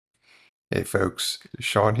Hey folks,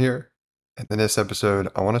 Sean here. And in this episode,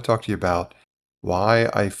 I want to talk to you about why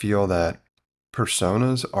I feel that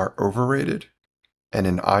personas are overrated and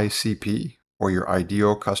an ICP, or your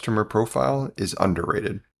ideal customer profile, is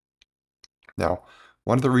underrated. Now,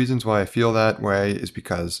 one of the reasons why I feel that way is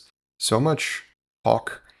because so much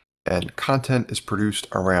talk and content is produced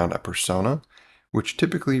around a persona, which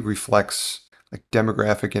typically reflects like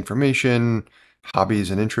demographic information,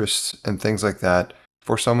 hobbies and interests, and things like that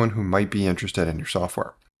for someone who might be interested in your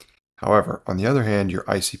software. However, on the other hand, your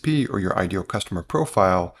ICP, or your ideal customer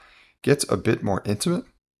profile, gets a bit more intimate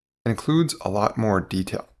and includes a lot more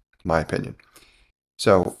detail, in my opinion.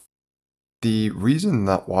 So the reason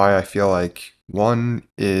that why I feel like one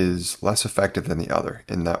is less effective than the other,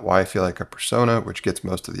 in that why I feel like a persona, which gets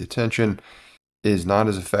most of the attention, is not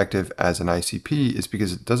as effective as an ICP, is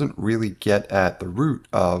because it doesn't really get at the root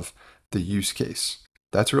of the use case.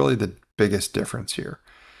 That's really the biggest difference here.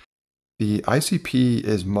 The ICP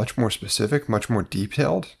is much more specific, much more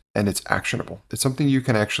detailed, and it's actionable. It's something you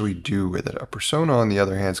can actually do with it. A persona, on the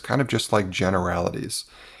other hand, is kind of just like generalities,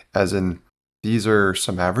 as in these are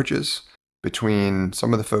some averages between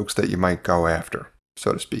some of the folks that you might go after,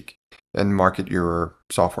 so to speak, and market your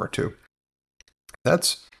software to.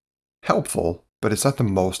 That's helpful, but it's not the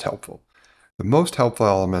most helpful. The most helpful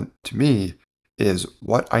element to me is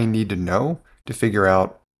what I need to know to figure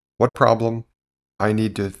out what problem I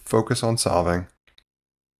need to focus on solving,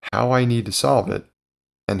 how I need to solve it,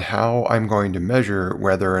 and how I'm going to measure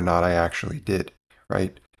whether or not I actually did,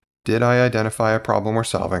 right? Did I identify a problem we're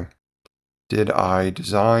solving? Did I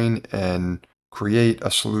design and create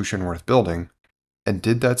a solution worth building? And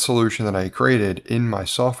did that solution that I created in my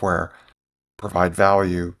software provide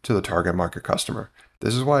value to the target market customer?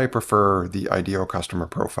 This is why I prefer the ideal customer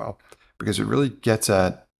profile, because it really gets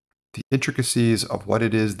at the intricacies of what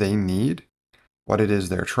it is they need, what it is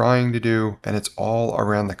they're trying to do, and it's all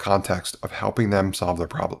around the context of helping them solve their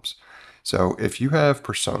problems. So if you have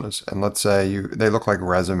personas, and let's say they look like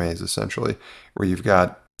resumes essentially, where you've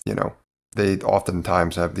got, they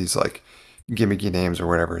oftentimes have these like gimmicky names or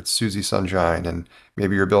whatever. It's Susie Sunshine, and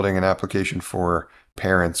maybe you're building an application for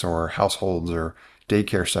parents or households or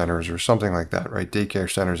daycare centers or something like that, right? Daycare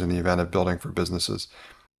centers in the event of building for businesses.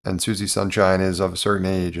 And Susie Sunshine is of a certain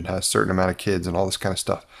age and has a certain amount of kids and all this kind of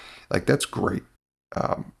stuff. Like, that's great.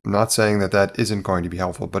 I'm not saying that that isn't going to be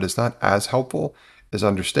helpful, but it's not as helpful as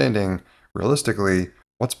understanding realistically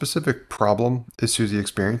what specific problem is Susie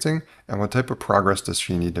experiencing and what type of progress does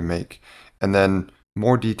she need to make. And then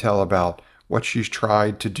more detail about what she's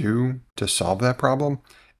tried to do to solve that problem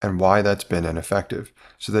and why that's been ineffective,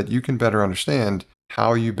 so that you can better understand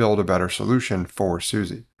how you build a better solution for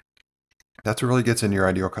Susie. That's what really gets into your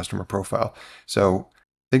ideal customer profile. So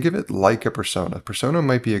think of it like a persona. Persona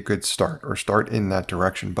might be a good start, or start in that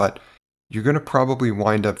direction, but you're going to probably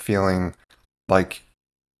wind up feeling like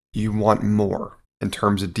you want more in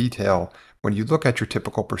terms of detail when you look at your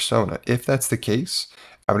typical persona. If that's the case,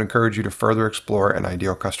 I would encourage you to further explore an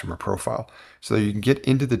ideal customer profile so that you can get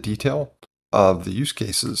into the detail of the use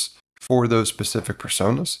cases for those specific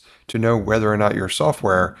personas to know whether or not your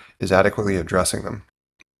software is adequately addressing them.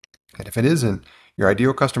 And if it isn't, your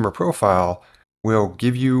ideal customer profile will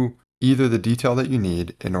give you either the detail that you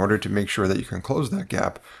need in order to make sure that you can close that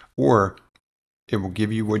gap, or it will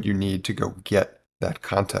give you what you need to go get that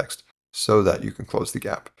context so that you can close the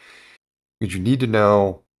gap. Because you need to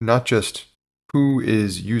know not just who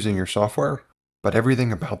is using your software, but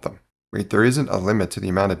everything about them, right? There isn't a limit to the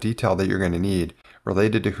amount of detail that you're going to need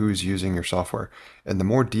related to who's using your software. And the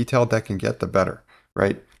more detailed that can get, the better,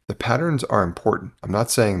 right? The patterns are important. I'm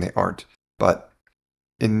not saying they aren't, but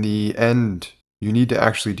in the end, you need to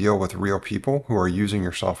actually deal with real people who are using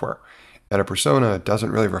your software. And a persona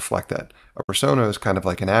doesn't really reflect that. A persona is kind of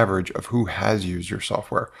like an average of who has used your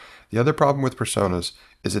software. The other problem with personas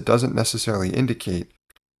is it doesn't necessarily indicate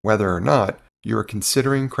whether or not you're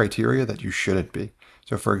considering criteria that you shouldn't be.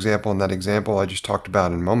 So for example, in that example I just talked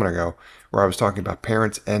about a moment ago, where I was talking about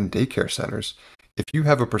parents and daycare centers, if you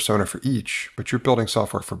have a persona for each, but you're building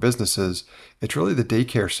software for businesses, it's really the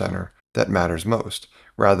daycare center that matters most,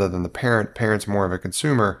 rather than the parent. Parent's more of a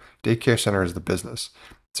consumer, daycare center is the business.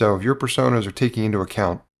 So if your personas are taking into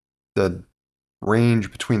account the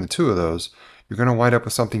range between the two of those, you're going to wind up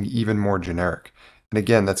with something even more generic. And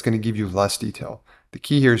again, that's going to give you less detail. The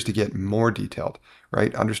key here is to get more detailed,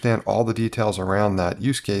 right? Understand all the details around that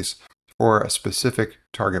use case for a specific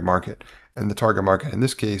target market. And the target market in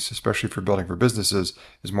this case, especially for building for businesses,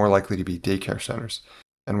 is more likely to be daycare centers.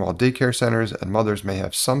 And while daycare centers and mothers may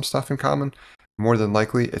have some stuff in common, more than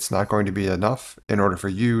likely it's not going to be enough in order for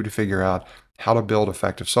you to figure out how to build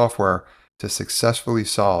effective software to successfully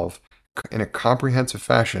solve in a comprehensive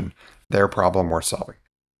fashion their problem worth solving.